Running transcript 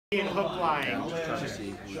In hook lying.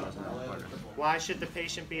 Why should the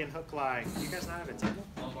patient be in hook lying? You guys not have a table?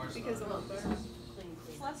 Because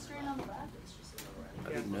it's less strain on the back.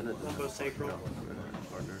 Lumbosacral.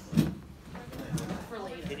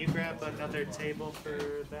 Can you grab another table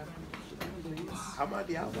for them? How about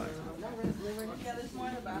the outline? Yeah, there's more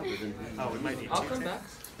in the back. Oh, we might need two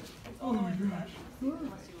tables. All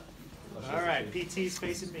right, PT's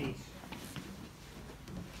facing me.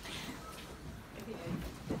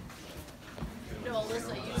 No,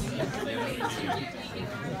 Alyssa, you see.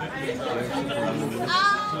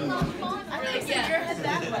 Yeah, your head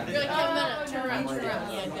that way. You're like, yeah, turn around.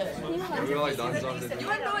 Yeah, good. We all done something. You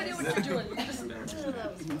have no idea what you're doing.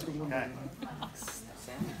 Okay.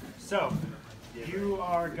 So, you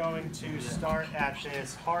are going to start at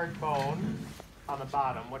this hard bone on the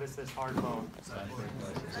bottom. What is this hard bone?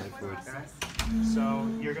 Okay. So,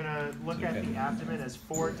 you're going to look at the abdomen as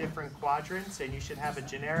 4 different quadrants, and you should have a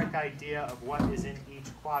generic idea of what is in each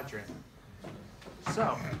quadrant.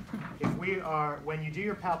 So, when you do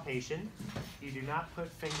your palpation, you do not put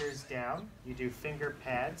fingers down. You do finger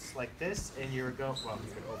pads like this, and you can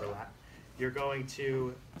overlap. You're going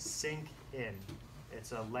to sink in.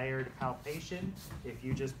 It's a layered palpation. If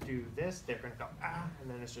you just do this, they're going to go, ah, and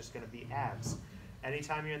then it's just going to be abs.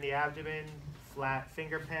 Anytime you're in the abdomen, flat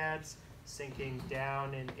finger pads, sinking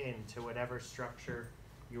down and into whatever structure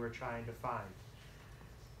you are trying to find,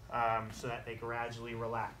 so that they gradually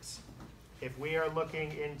relax. If we are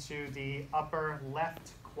looking into the upper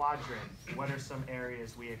left quadrant, what are some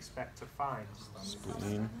areas we expect to find?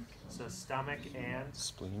 Spleen. So stomach and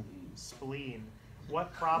Spleen. spleen.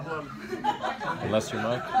 What problem? Unless you're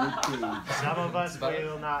Mike. Some of us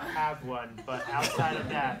will not have one, but outside of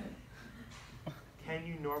that, can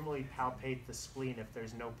you normally palpate the spleen if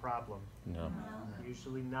there's no problem? No.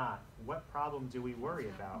 Usually not. What problem do we worry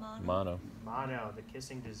about? Mono. Mono, the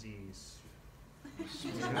kissing disease. Been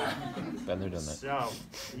there, done that. So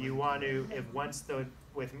you want to,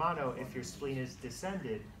 with mono, if your spleen is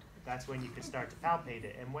descended, that's when you can start to palpate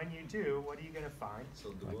it. And when you do, what are you going to find?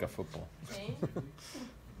 Like a football.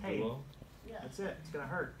 Hey, that's it. It's going to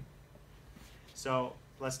hurt. So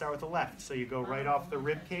let's start with the left. So you go right off the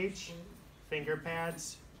rib cage, finger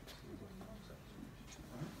pads,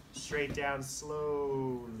 straight down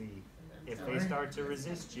slowly. If they start to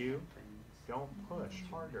resist you, don't push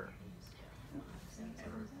harder.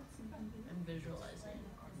 I'm visualizing.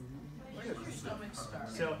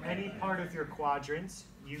 So any part of your quadrants,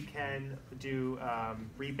 you can do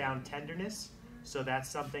rebound tenderness. So that's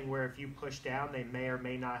something where if you push down, they may or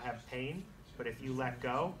may not have pain. But if you let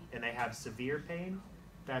go and they have severe pain,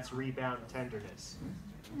 that's rebound tenderness.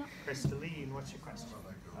 Crystalline, what's your question?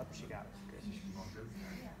 Oh, she got it. Good.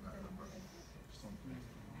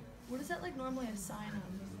 What is that like normally a sign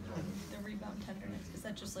of the rebound tenderness? Is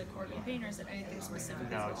that just like organ pain or is it anything specific?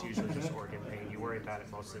 No, it's usually just organ pain. You worry about it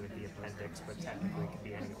mostly with the appendix, but technically it can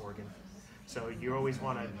be any organ. So you always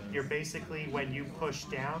want to, you're basically, when you push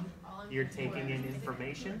down, you're taking in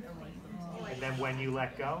information. And then when you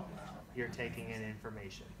let go, you're taking in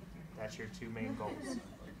information. That's your 2 main goals.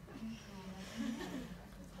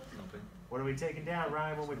 What are we taking down,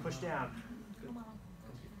 Ryan, when we push down?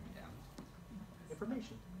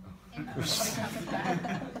 Information.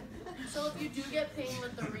 So if you do get pain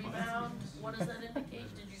with the rebound, what does that indicate?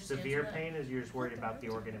 Did you just Severe answer that? pain is you're just worried about the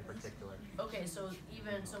organ in particular. Okay, so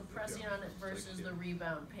pressing on it versus the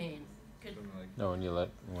rebound pain. No, when you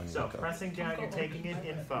let So go. pressing down, you're taking in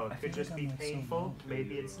info. It could just be painful,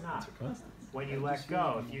 maybe it's not. When you let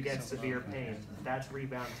go, if you get severe pain, that's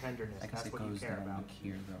rebound tenderness. That's what you care about.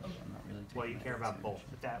 Well, you care about both,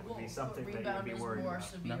 but that would be something that you'd be worried more about.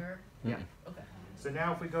 severe? Yeah. Okay. So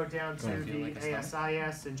now if we go down to the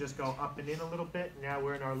ASIS and just go up and in a little bit, now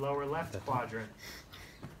we're in our lower left quadrant.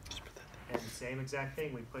 And same exact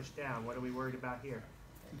thing, we push down. What are we worried about here?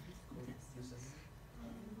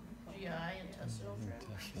 GI, intestinal tract.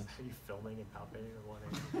 Are you filming and palpating or what?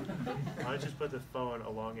 Why don't you just put the phone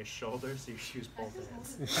along his shoulder so you use both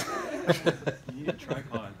hands? You need a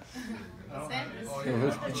tripod.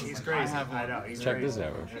 He's crazy. I know. He's Check crazy. this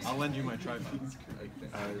out. I'll lend you my tripod.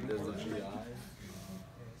 There's a GI.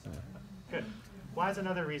 Good. Why is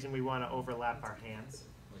another reason we want to overlap our hands?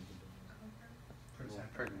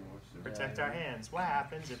 Protect our hands. What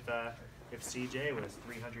happens if CJ was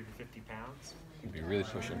 350 pounds? You'd be really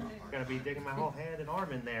pushing. I'm going to be digging my whole hand and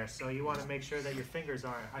arm in there, so you want to make sure that your fingers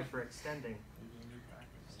aren't hyperextending.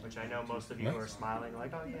 Which I know most of you are smiling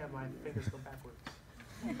like, oh yeah, my fingers go backwards.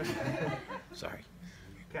 Sorry.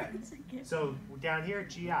 Okay, so down here,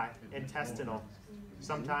 GI, intestinal.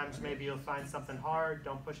 Sometimes maybe you'll find something hard,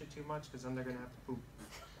 don't push it too much because then they're going to have to poop.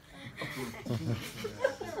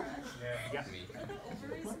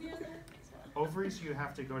 ovaries, you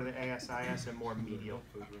have to go to the ASIS and more medial.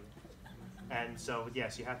 And so,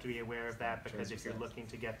 yes, you have to be aware of that because if you're looking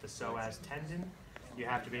to get the psoas tendon, you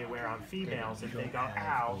have to be aware on females if they go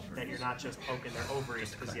ow that you're not just poking their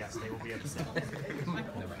ovaries because yes, they will be upset.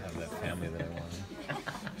 Never have that family that I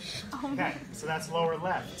wanted. Okay, so that's lower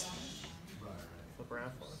left. Flip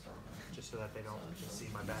around for it, just so that they don't see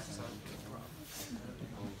my backside.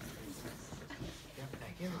 Yeah,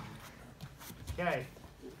 thank you. Okay,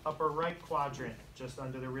 upper right quadrant, just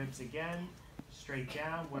under the ribs again, straight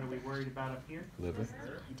down. What are we worried about up here? Liver,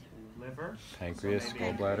 Liver. pancreas, So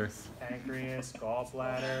maybe gallbladder. Pancreas,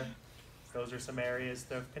 gallbladder. Those are some areas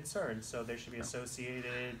of concern. So there should be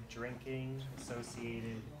associated drinking,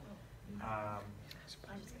 associated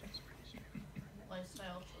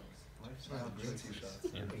Lifestyle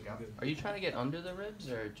choice. there we go. Are you trying to get under the ribs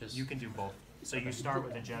or just? You can do both. So you start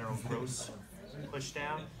with a general gross push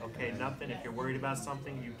down. Okay, nothing. If you're worried about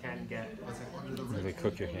something, you can get Maybe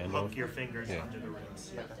cook your hand hook over. your fingers Yeah. under the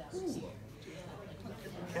ribs.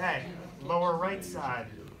 Okay, lower right side.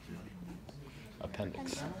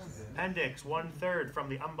 Appendix. Appendix, 1/3 from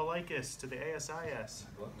the umbilicus to the ASIS,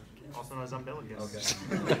 also known as umbilicus,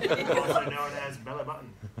 also known as belly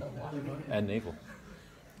button. And navel.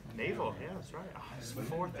 Navel, yeah, that's right. Oh, there's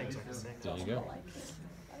 4 things I can say. There you go.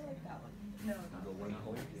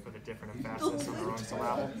 For the different emphasis on the wrong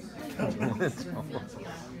syllable.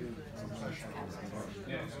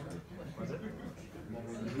 Was it?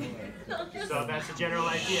 So that's the general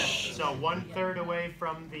idea. So 1/3 away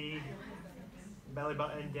from the belly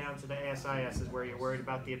button down to the ASIS is where you're worried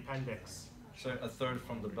about the appendix. So a third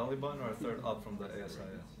from the belly button or a third up from the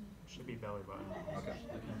ASIS? Should be belly button. Okay.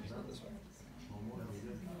 This way.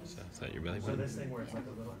 So is that your belly So button? this thing where it's like a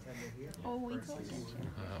little tender here. Oh, we told you.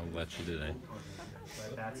 I'll let you today.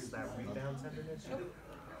 Right, that's that rebound tenderness.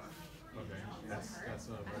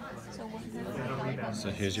 So one Yeah, rebound. So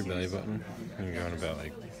here's your belly button. And you're going about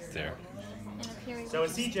like there. So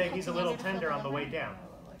with CJ, he's a little tender on the way down,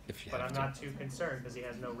 If you but I'm have to. not too concerned because he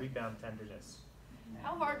has no rebound tenderness.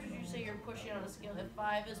 How hard would you say you're pushing on a scale? If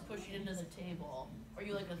 5 is pushing into the table, are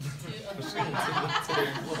you like a 2, a 3?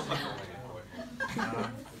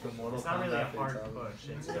 It's not really a hard push.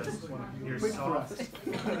 It's just you're soft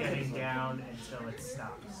getting down until it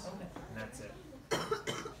stops, and that's it.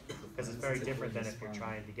 Because it's very different than if you're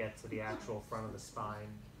trying to get to the actual front of the spine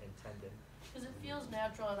and tendon. Because it feels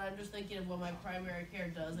natural, and I'm just thinking of what my primary care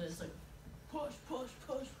does, and it's like push, push,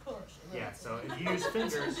 push, push. And then Yeah, it's so like- if you use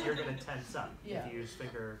fingers, you're going to tense up Yeah. if you use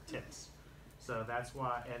finger tips. So that's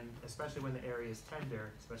why, and especially when the area is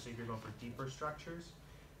tender, especially if you're going for deeper structures,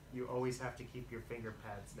 you always have to keep your finger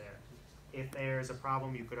pads there. If there's a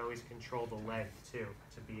problem, you could always control the leg too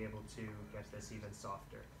to be able to get this even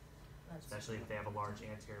softer, That's- especially if they have a large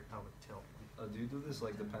anterior pelvic tilt. Do you do this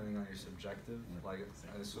like depending on your subjective? Like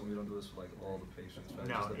I assume you don't do this for like all the patients, right? It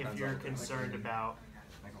just No, if depends you're on- concerned about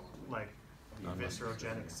like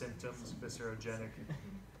viscerogenic symptoms, viscerogenic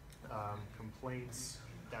complaints,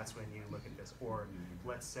 that's when you look at this. Or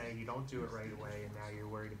let's say you don't do it right away and now you're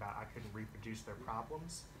worried about I couldn't reproduce their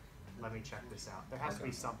problems. Let me check this out. There has to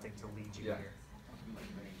be something to lead you Yeah. here.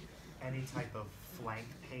 Any type of flank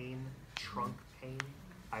pain, trunk pain,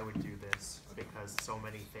 I would do this because so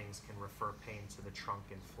many things can refer pain to the trunk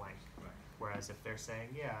and flank. Whereas if they're saying,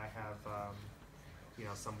 yeah, I have,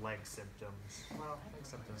 some leg symptoms, well, leg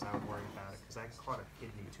symptoms I would worry about it because I caught a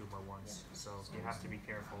kidney tumor once. So you have to be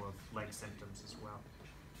careful of leg symptoms as well,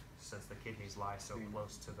 since the kidneys lie so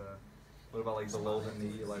close to the. What about like below the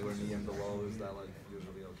knee, like where knee and below, is that like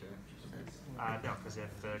usually okay? No, because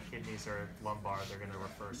if the kidneys are lumbar, they're going to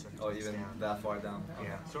refer symptoms Oh, even down. that far down?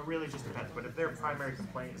 Yeah, so it really just depends. But if their primary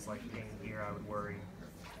complaint is like pain here, I would worry.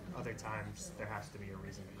 Other times, there has to be a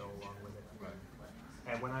reason to go along with it. Right.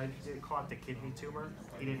 And when I caught the kidney tumor,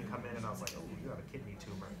 he didn't come in and I was like, oh, you have a kidney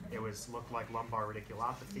tumor. It looked like lumbar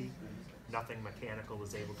radiculopathy. Nothing mechanical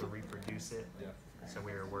is able to reproduce it. Yeah. So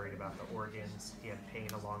we were worried about the organs. He had pain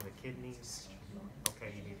along the kidneys.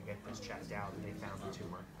 Okay, you need to get this checked out, and they found the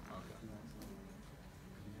tumor.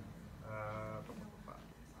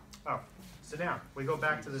 So now we go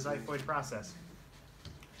back to the xiphoid process.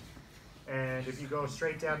 And if you go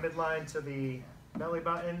straight down midline to the belly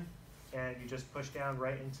button, and you just push down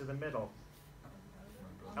right into the middle,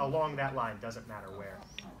 along that line, doesn't matter where.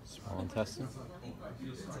 Small intestine.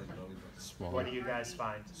 Small. What do you guys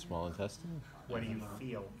find? Small intestine. What do you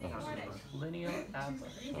feel? Lineal ab.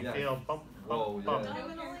 You feel bump, Whoa, bump, yeah.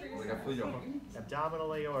 bump. Like I feel your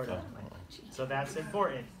Abdominal aorta. So that's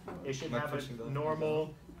important. It should Am I have pushing a down?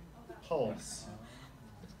 normal pulse.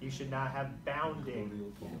 You should not have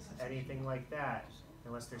bounding, anything like that.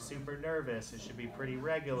 Unless they're super nervous, it should be pretty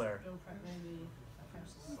regular. Don't press, maybe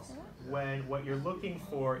press this. When what you're looking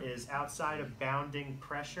for is outside of bounding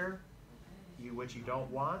pressure, which you don't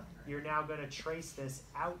want, you're now going to trace this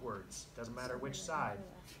outwards. Doesn't matter which side.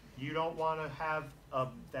 You don't want to have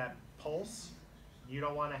that pulse. You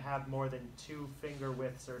don't want to have more than 2 finger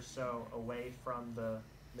widths or so away from the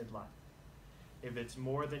midline. If it's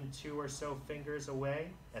more than 2 or so fingers away,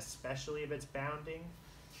 especially if it's bounding,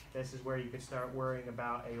 this is where you can start worrying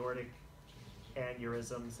about aortic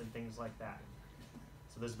aneurysms and things like that.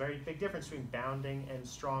 So there's a very big difference between bounding and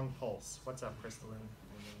strong pulse. What's up, Crystalline?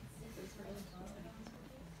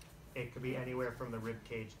 It could be anywhere from the rib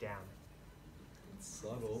cage down.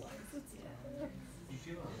 Subtle.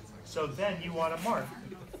 So then you want to mark,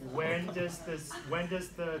 when does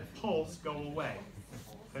the pulse go away?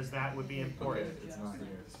 Because that would be important. It's not here.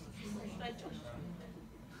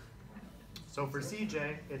 So for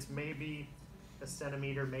CJ, it's maybe a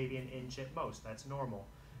centimeter, maybe an inch at most. That's normal,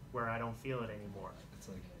 where I don't feel it anymore. It's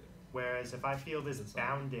like Whereas if I feel this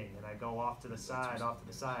bounding and I go off to the side,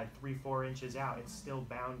 3-4 inches out, it's still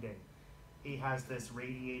bounding. He has this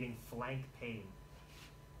radiating flank pain.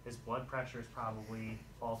 His blood pressure is probably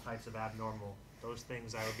all types of abnormal. Those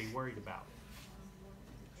things I would be worried about.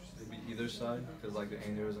 maybe either side, because like the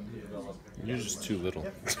aneurysm could develop. You're just too little.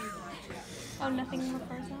 Oh, nothing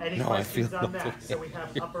refers that? Any No, I questions feel on no that? So we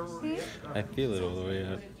have upper. I feel it all the way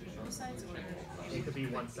out. It could be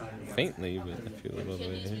one side. Or the other. Faintly, but I feel it all the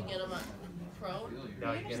way Kidneys, we out. get them on prone,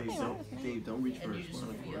 No, you get it. So, Dave, don't reach for and you his just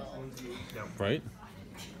spinal cord. feel. no. Right?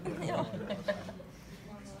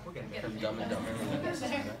 We're getting there. From Dumb and Dumber.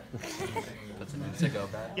 That's a new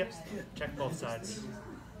sicko bat. Yep. Check both sides.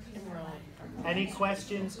 Prone. Any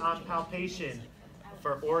questions on palpation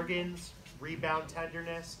for organs, rebound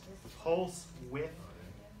tenderness, pulse width?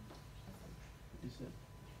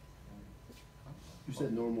 You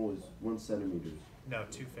said normal is 1 centimeter. No,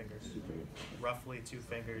 2 fingers. 2 fingers. Roughly 2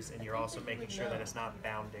 fingers, and you're also making sure that it's not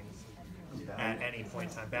bounding at any point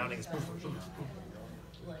in time. Bounding is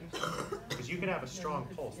because you could have a strong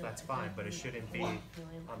pulse, that's fine, but it shouldn't be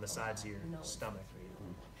on the sides of your stomach.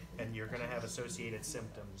 And you're going to have associated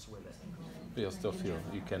symptoms with it. But you'll still feel,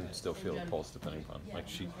 you can still feel the pulse depending on,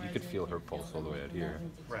 like you could feel her pulse all the way out here.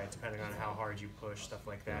 Right, depending on how hard you push, stuff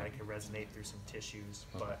like that. It can resonate through some tissues,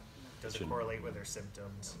 but does it correlate with her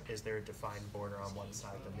symptoms? Is there a defined border on one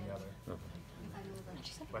side than the other?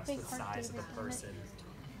 What's the size of the person?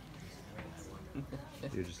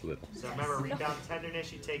 You're just little. So remember, rebound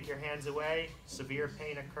tenderness, you take your hands away, severe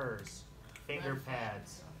pain occurs. Finger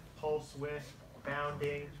pads, pulse width,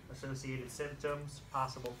 bounding, associated symptoms,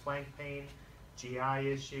 possible flank pain,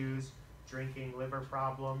 GI issues, drinking, liver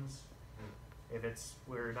problems. If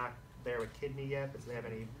we're not there with kidney yet, but they have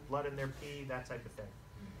any blood in their pee, that type of thing.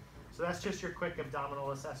 So that's just your quick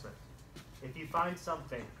abdominal assessment. If you find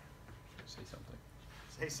something, Say something.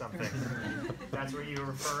 say something. That's where you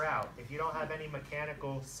refer out. If you don't have any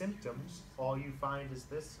mechanical symptoms, all you find is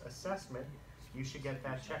this assessment, you should get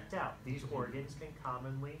that checked out. These organs can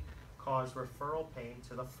commonly cause referral pain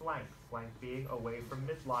to the flank being away from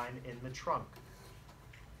midline in the trunk.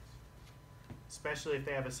 Especially if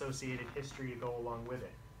they have associated history to go along with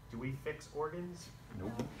it. Do we fix organs?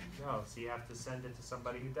 Nope. No, so you have to send it to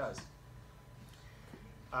somebody who does.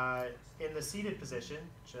 In the seated position,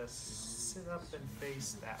 just sit up and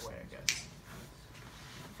face that way, I guess.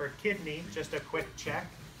 For kidney, just a quick check.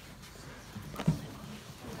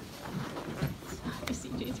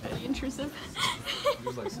 CJ's very intrusive.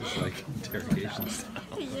 It's like interrogation style.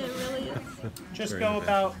 Yeah, it really is. Just Very go nice.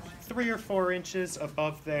 about 3 or 4 inches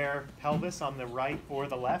above their pelvis on the right or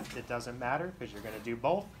the left. It doesn't matter because you're going to do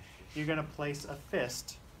both. You're going to place a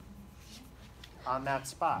fist on that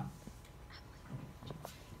spot.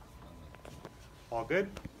 All good?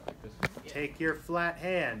 Take your flat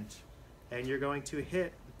hand and you're going to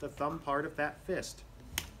hit the thumb part of that fist.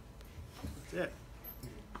 That's it.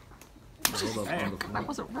 Bam. That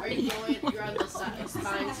wasn't Are right. you going, you're on the side,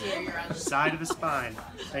 spines here, you're on the Side of the spine.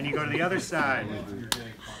 Then you go to the other side. And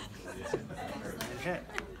hit.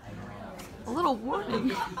 A little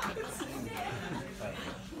warning.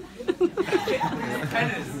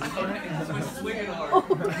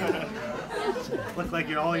 Look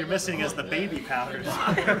like all you're missing is the baby powders.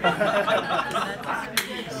 yeah,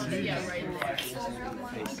 right there.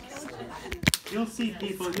 You'll see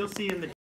people, you'll see in the